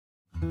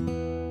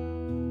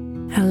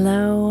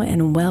Hello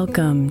and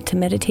welcome to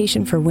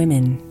Meditation for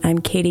Women. I'm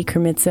Katie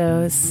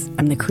Kremitzos.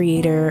 I'm the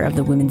creator of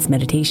the Women's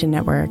Meditation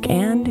Network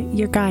and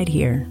your guide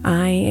here.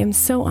 I am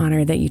so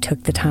honored that you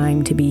took the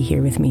time to be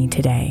here with me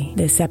today.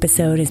 This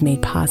episode is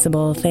made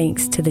possible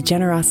thanks to the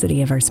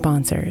generosity of our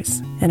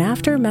sponsors. And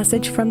after a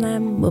message from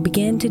them, we'll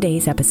begin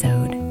today's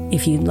episode.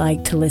 If you'd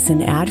like to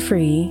listen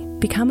ad-free,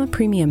 become a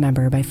premium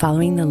member by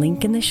following the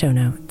link in the show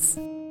notes.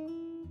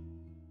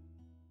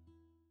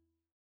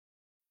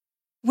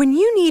 When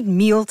you need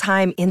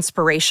mealtime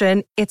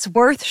inspiration, it's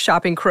worth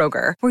shopping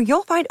Kroger, where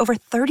you'll find over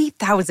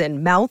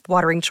 30,000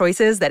 mouth-watering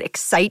choices that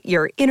excite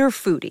your inner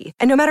foodie.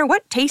 And no matter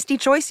what tasty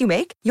choice you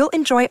make, you'll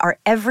enjoy our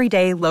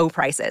everyday low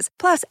prices,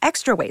 plus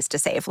extra ways to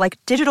save, like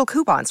digital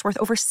coupons worth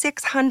over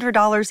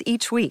 $600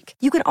 each week.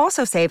 You can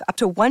also save up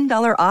to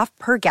 $1 off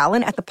per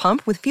gallon at the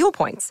pump with fuel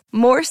points.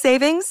 More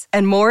savings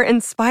and more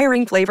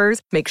inspiring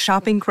flavors make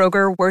shopping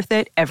Kroger worth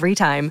it every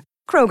time.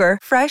 Kroger,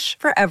 fresh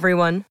for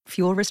everyone.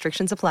 Fuel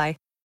restrictions apply.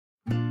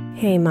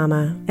 Hey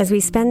Mama, as we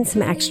spend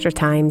some extra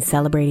time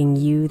celebrating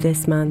you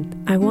this month,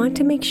 I want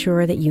to make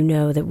sure that you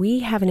know that we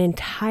have an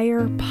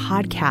entire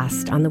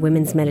podcast on the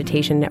Women's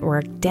Meditation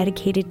Network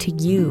dedicated to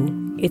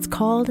you. It's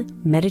called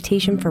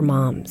Meditation for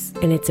Moms,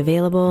 and it's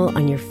available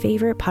on your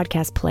favorite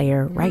podcast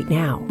player right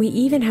now. We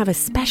even have a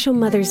special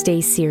Mother's Day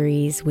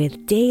series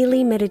with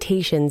daily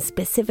meditations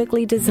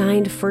specifically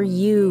designed for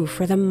you,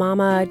 for the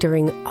mama,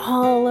 during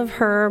all of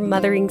her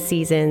mothering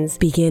seasons,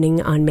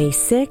 beginning on May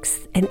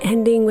 6th and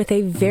ending with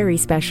a very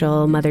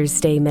special Mother's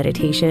Day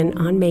meditation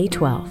on May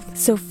 12th.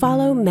 So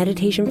follow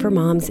Meditation for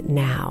Moms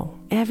now,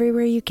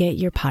 everywhere you get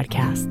your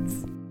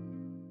podcasts.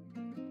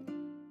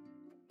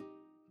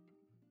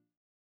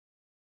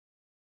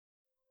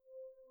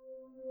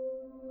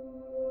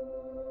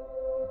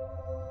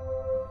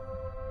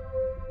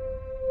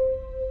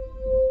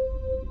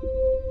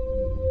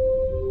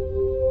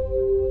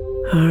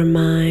 Our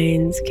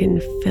minds can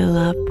fill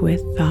up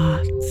with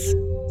thoughts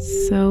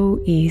so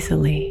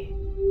easily,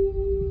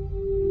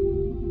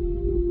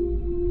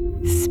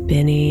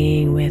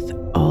 spinning with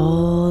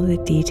all the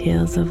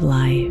details of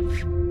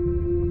life,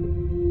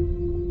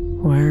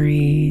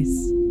 worries,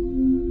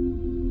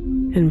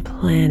 and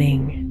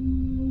planning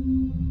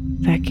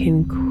that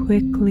can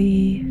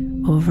quickly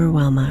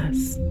overwhelm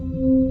us.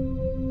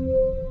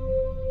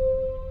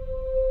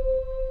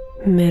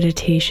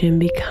 Meditation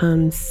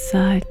becomes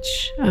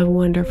such a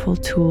wonderful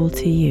tool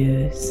to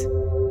use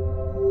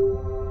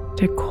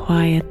to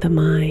quiet the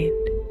mind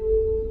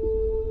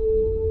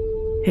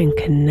and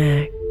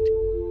connect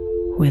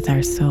with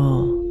our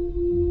soul.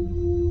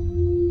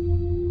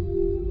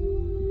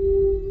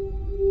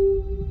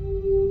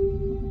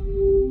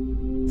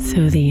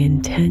 So the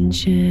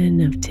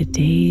intention of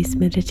today's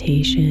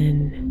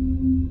meditation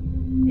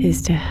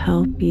is to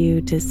help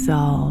you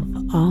dissolve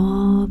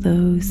all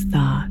those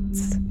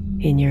thoughts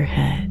in your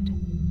head,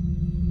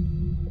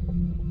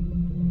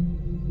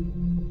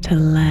 to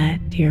let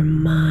your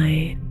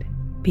mind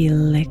be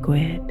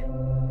liquid,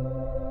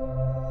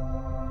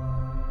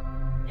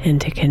 and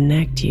to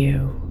connect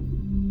you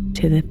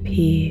to the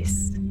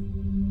peace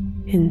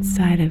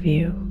inside of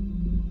you.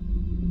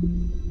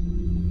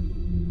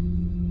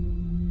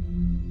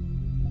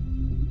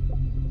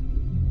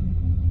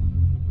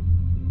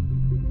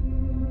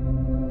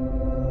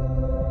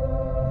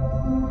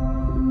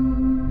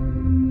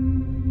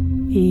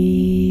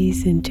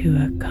 Ease into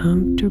a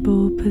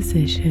comfortable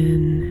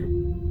position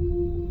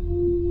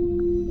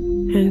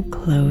and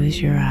close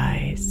your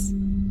eyes.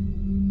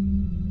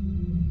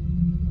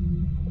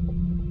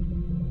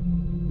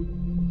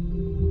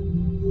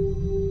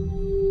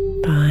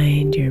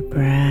 Find your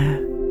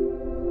breath.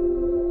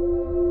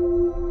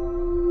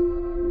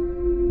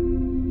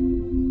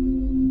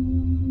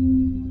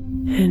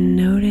 And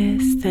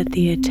notice that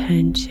the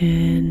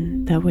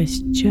attention that was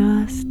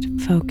just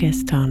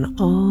focused on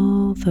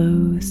all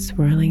those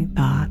swirling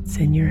thoughts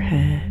in your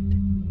head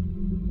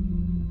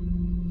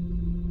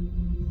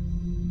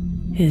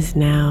is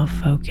now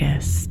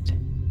focused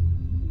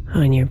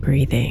on your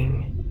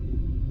breathing.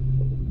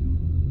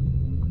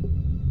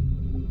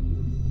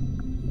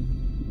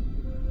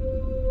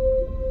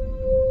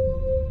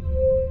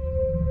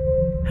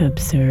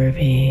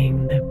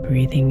 Observing the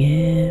breathing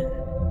in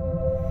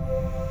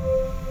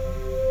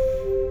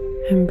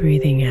and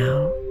breathing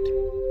out.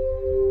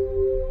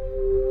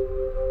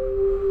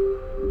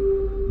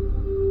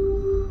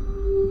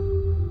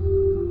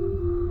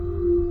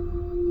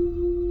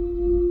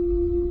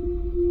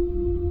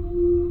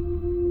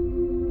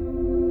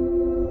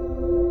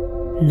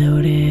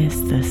 Notice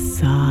the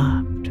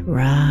soft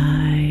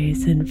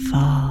rise and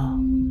fall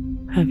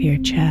of your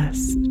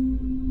chest.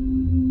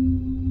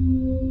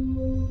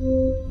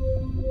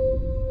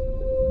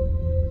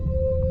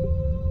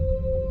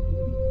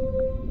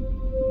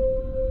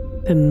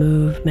 The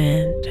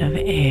movement of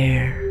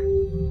air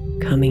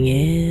coming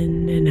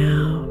in and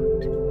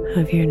out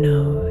of your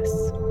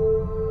nose.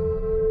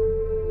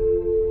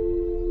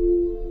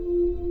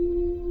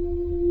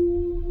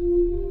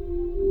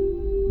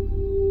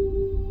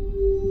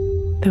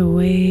 The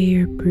way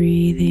your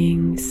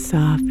breathing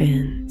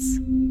softens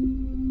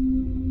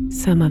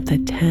some of the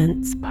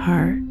tense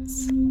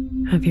parts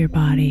of your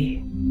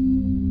body.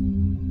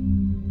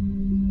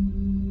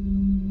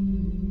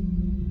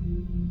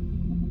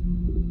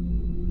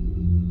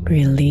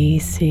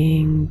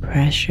 Releasing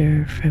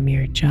pressure from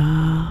your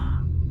jaw,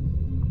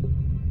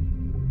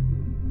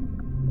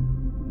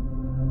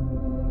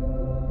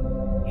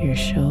 your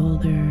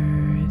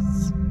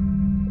shoulders,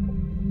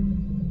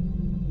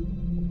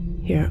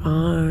 your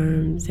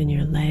arms and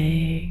your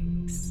legs.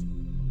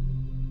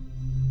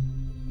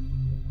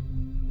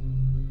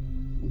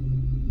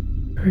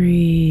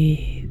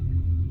 Breathe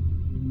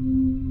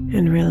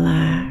and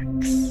relax.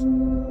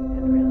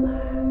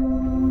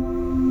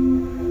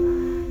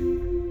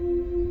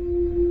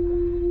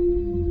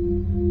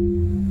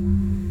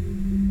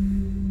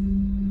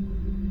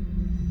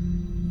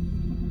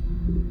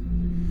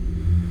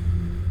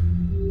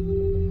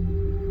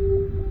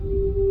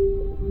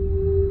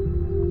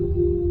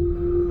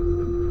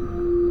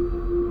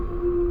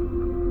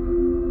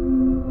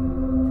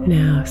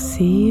 Now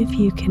see if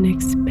you can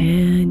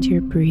expand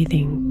your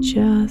breathing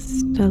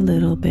just a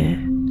little bit.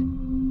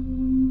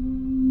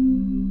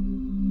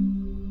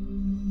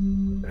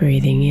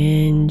 Breathing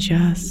in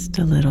just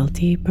a little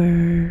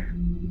deeper.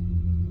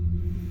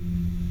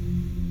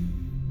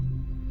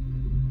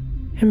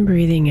 And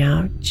breathing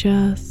out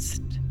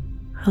just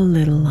a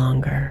little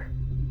longer.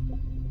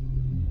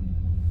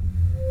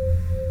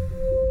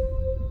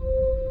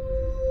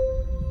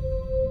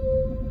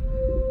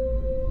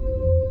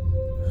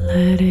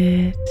 Let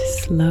it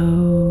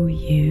slow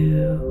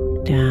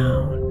you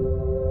down.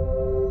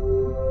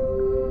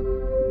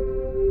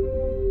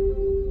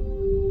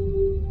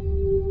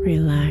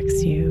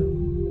 Relax you.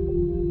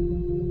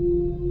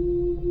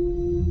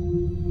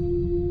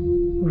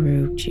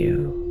 Root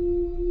you.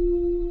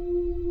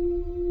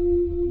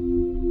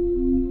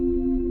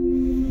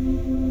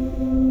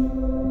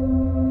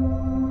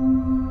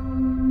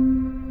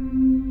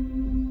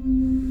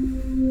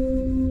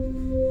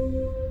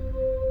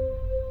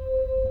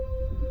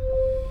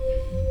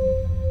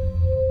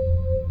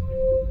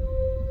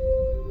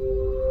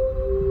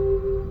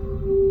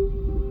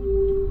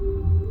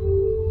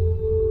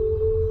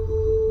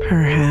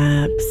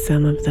 Perhaps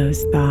some of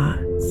those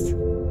thoughts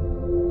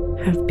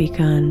have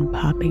begun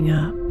popping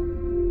up.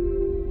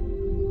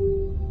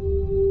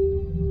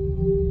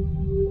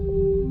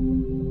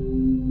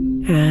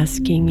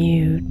 Asking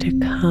you to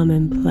come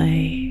and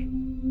play.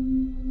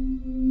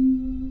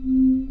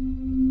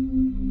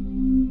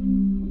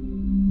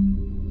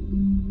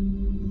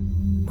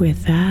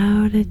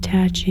 Without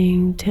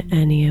attaching to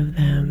any of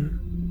them,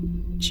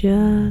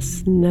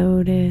 just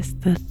notice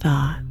the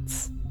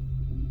thoughts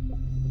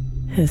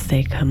as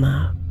they come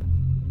up.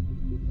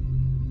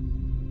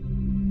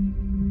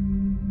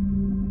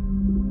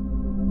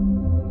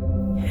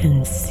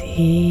 And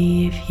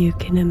see if you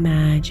can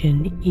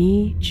imagine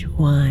each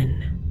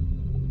one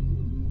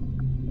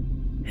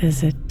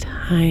as a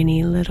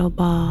tiny little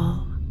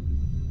ball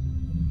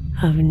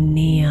of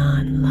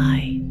neon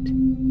light.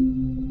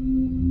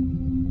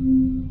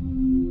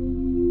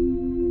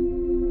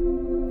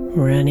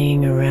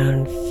 Running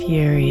around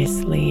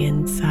furiously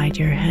inside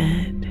your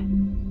head.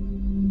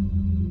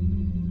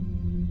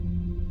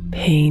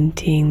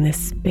 Painting the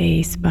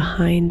space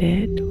behind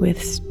it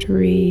with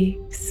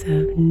streaks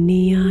of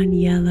neon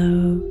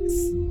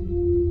yellows,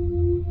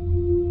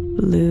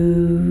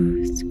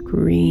 blues,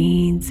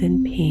 greens,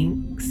 and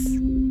pinks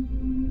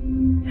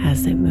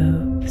as it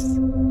moves.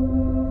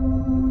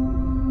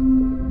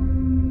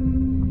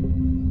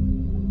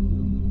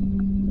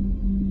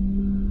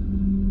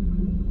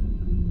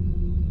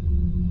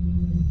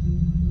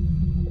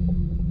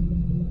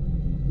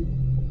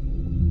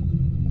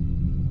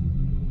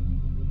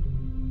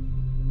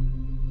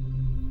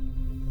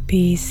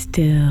 Be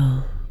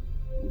still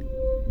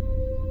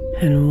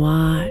and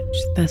watch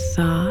the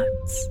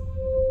thoughts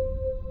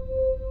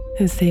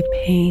as they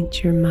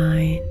paint your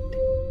mind.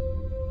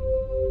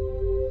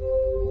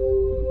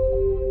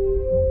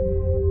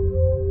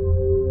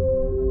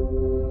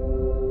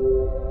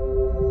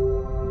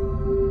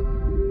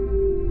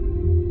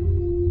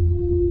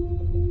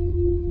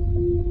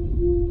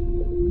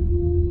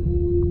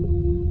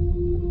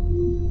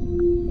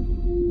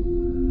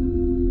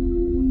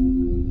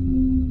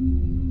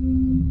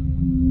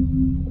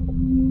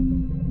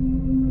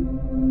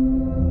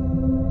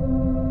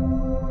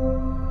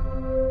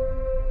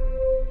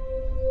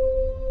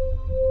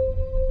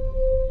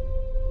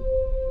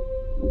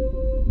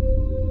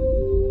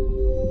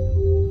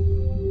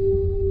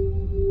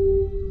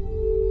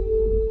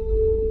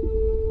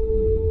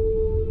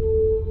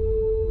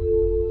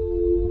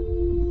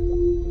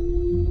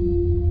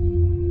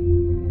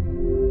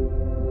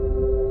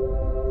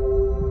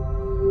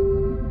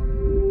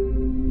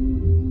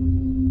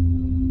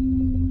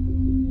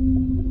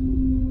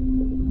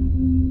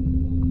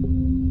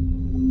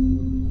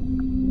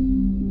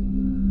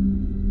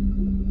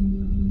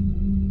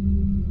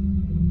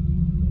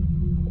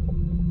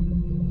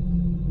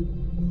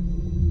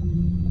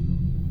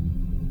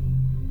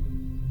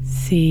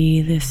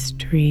 See the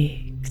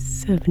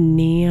streaks of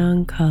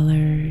neon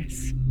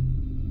colors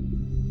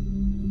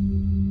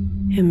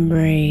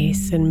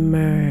embrace and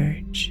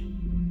merge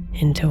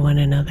into one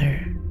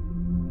another,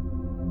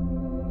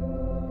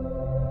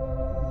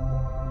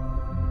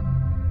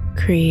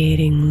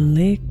 creating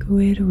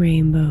liquid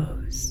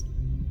rainbows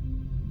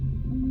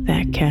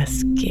that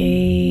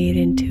cascade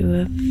into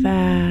a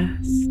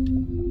vast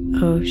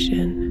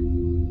ocean.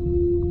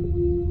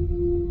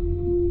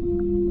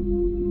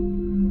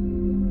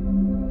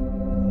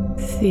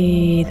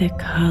 See the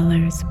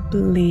colors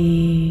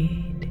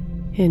bleed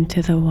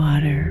into the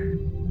water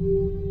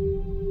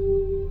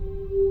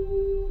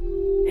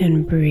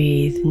and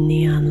breathe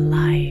neon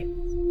life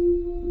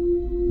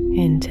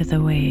into the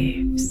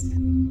waves.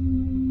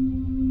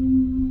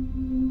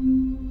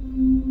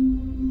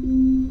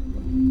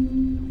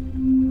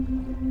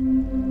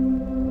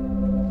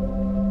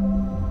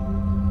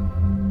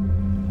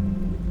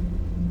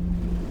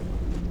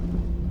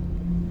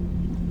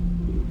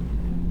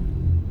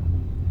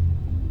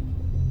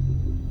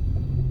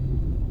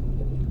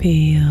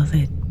 Feel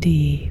the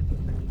deep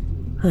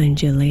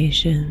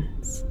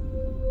undulations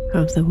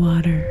of the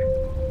water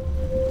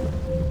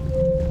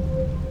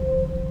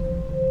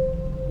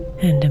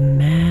and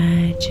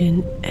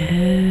imagine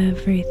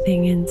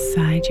everything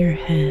inside your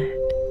head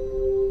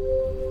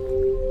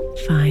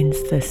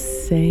finds the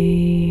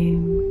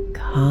same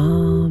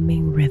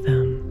calming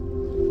rhythm.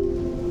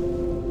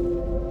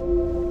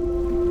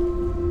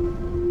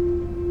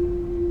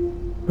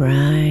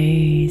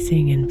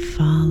 Rising and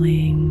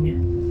falling,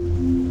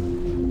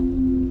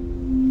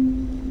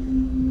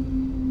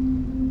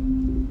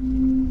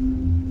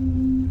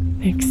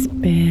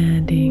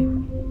 expanding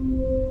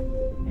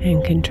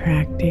and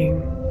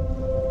contracting.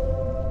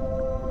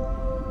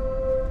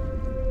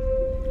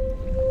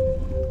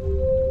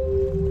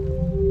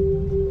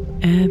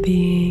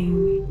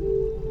 Ebbing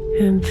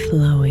and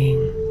flowing.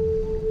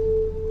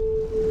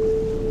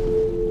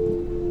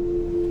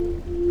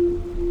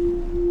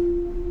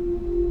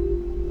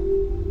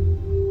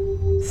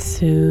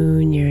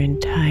 Soon your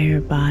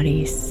entire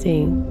body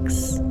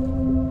sinks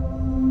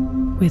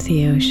with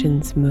the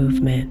ocean's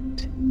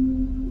movement.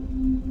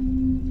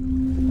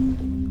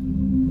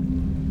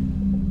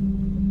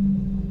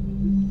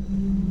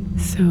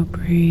 So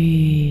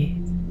breathe.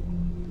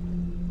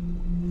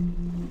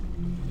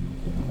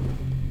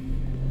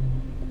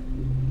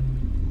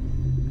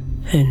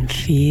 And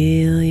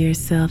feel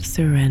yourself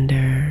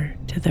surrender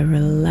to the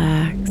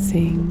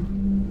relaxing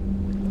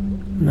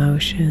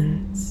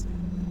motions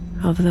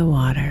of the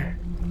water.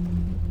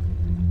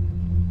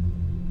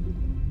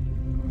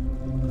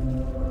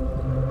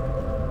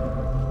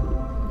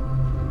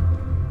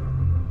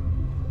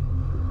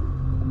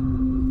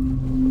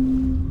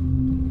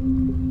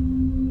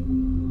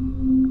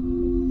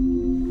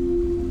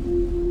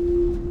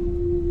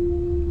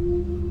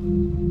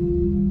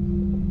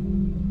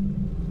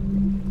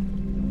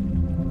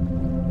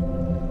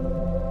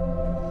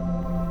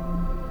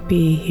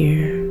 Be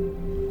here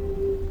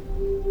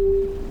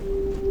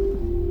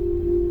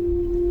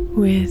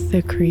with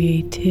the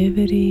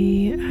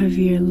creativity of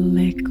your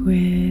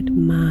liquid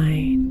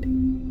mind.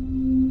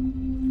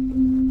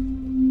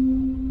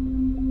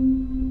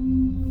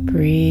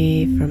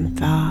 Free from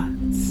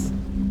thoughts.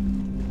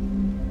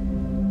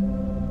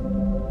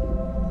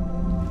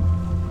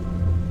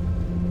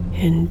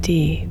 And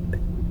deep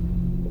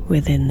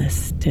within the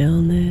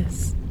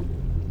stillness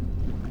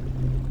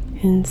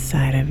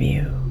inside of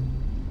you.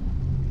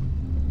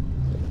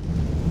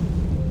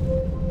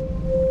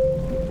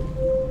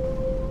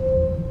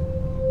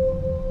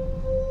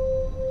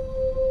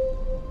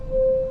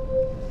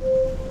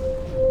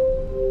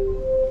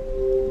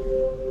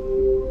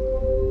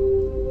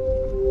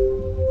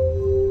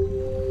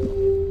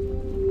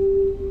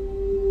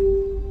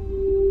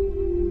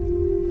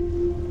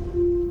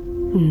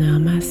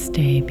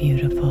 Namaste,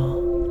 beautiful.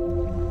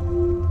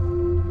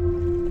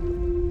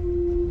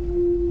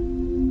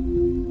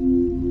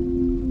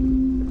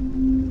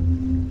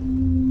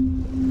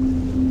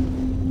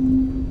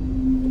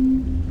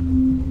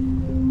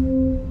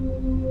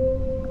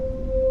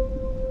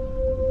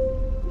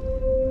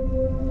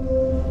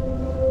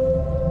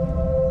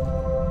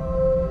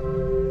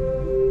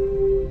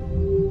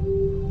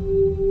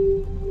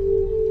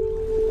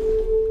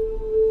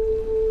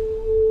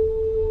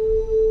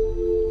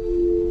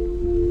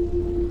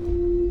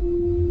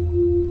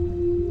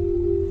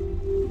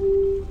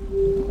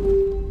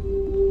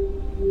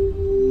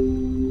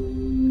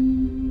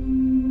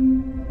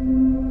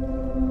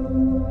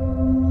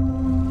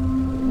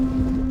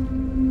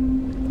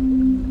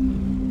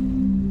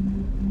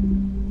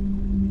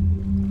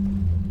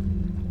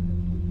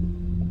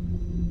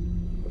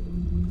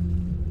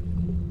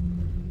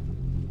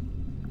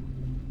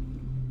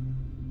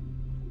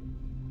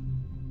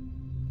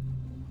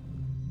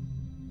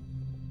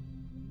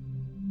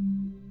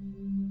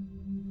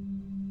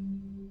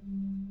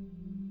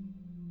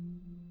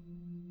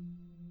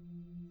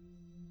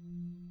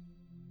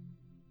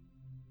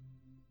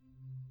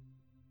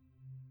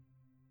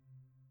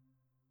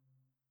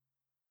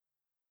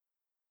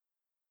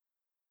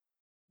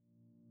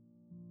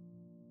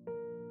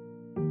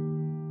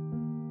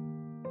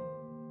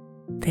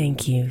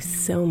 Thank you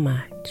so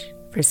much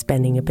for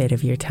spending a bit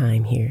of your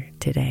time here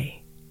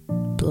today.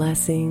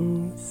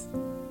 Blessings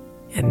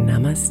and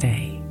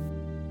namaste.